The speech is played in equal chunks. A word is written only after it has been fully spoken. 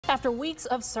After weeks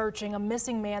of searching, a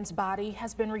missing man's body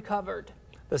has been recovered.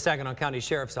 The Saginaw County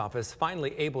Sheriff's Office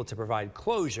finally able to provide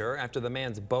closure after the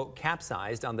man's boat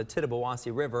capsized on the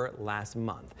Tittabawassee River last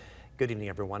month. Good evening,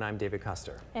 everyone. I'm David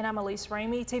Custer. And I'm Elise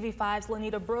Ramey. TV5's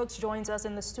Lanita Brooks joins us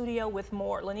in the studio with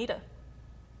more. Lanita.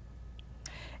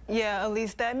 Yeah,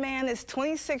 Elise, that man is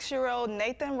 26-year-old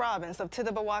Nathan Robbins of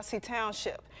Tittabawassee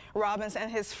Township. Robbins and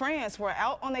his friends were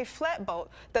out on a flatboat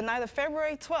the night of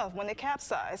February 12th when it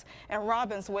capsized and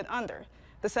Robbins went under.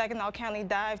 The Saginaw County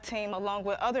Dive Team, along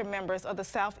with other members of the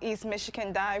Southeast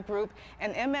Michigan Dive Group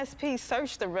and MSP,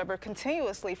 searched the river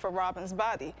continuously for Robbins'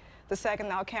 body. The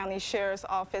Saginaw County Sheriff's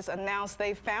Office announced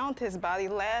they found his body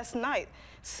last night,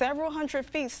 several hundred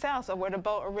feet south of where the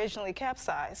boat originally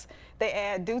capsized. They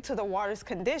add, due to the water's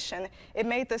condition, it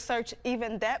made the search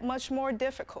even that much more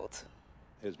difficult.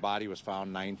 His body was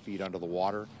found 9 feet under the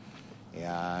water.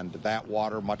 And that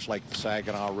water, much like the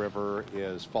Saginaw River,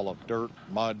 is full of dirt,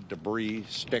 mud, debris,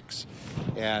 sticks,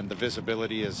 and the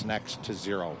visibility is next to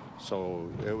zero. So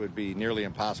it would be nearly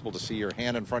impossible to see your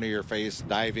hand in front of your face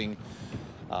diving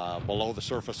below the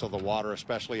surface of the water,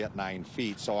 especially at 9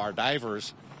 feet. So our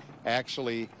divers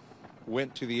actually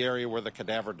went to the area where the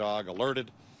cadaver dog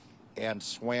alerted and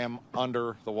swam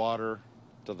under the water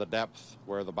to the depth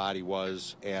where the body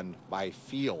was, and by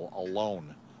feel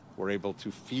alone, were able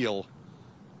to feel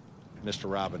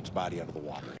Mr. Robbins' body under the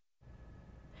water.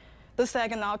 The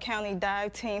Saginaw County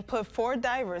Dive Team put 4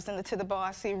 divers in the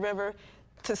Tittabawassee River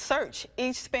to search,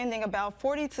 each spending about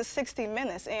 40 to 60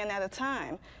 minutes in at a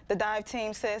time. The dive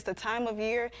team says the time of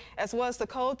year as well as the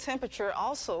cold temperature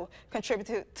also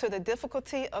contributed to the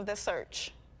difficulty of the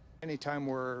search. Anytime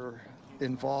we're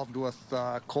involved with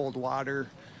cold water,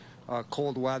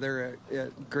 cold weather,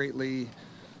 it greatly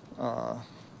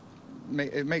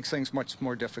it makes things much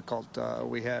more difficult.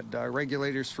 We had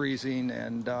regulators freezing,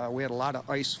 and we had a lot of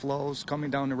ice flows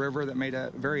coming down the river that made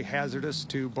it very hazardous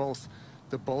to both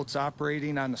the boats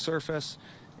operating on the surface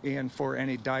and for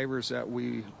any divers that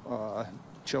we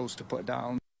chose to put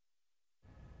down.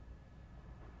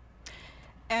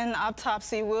 An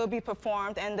autopsy will be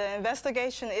performed, and the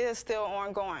investigation is still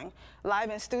ongoing. Live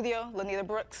in studio, Lanita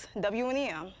Brooks,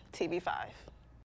 WNEM TV5.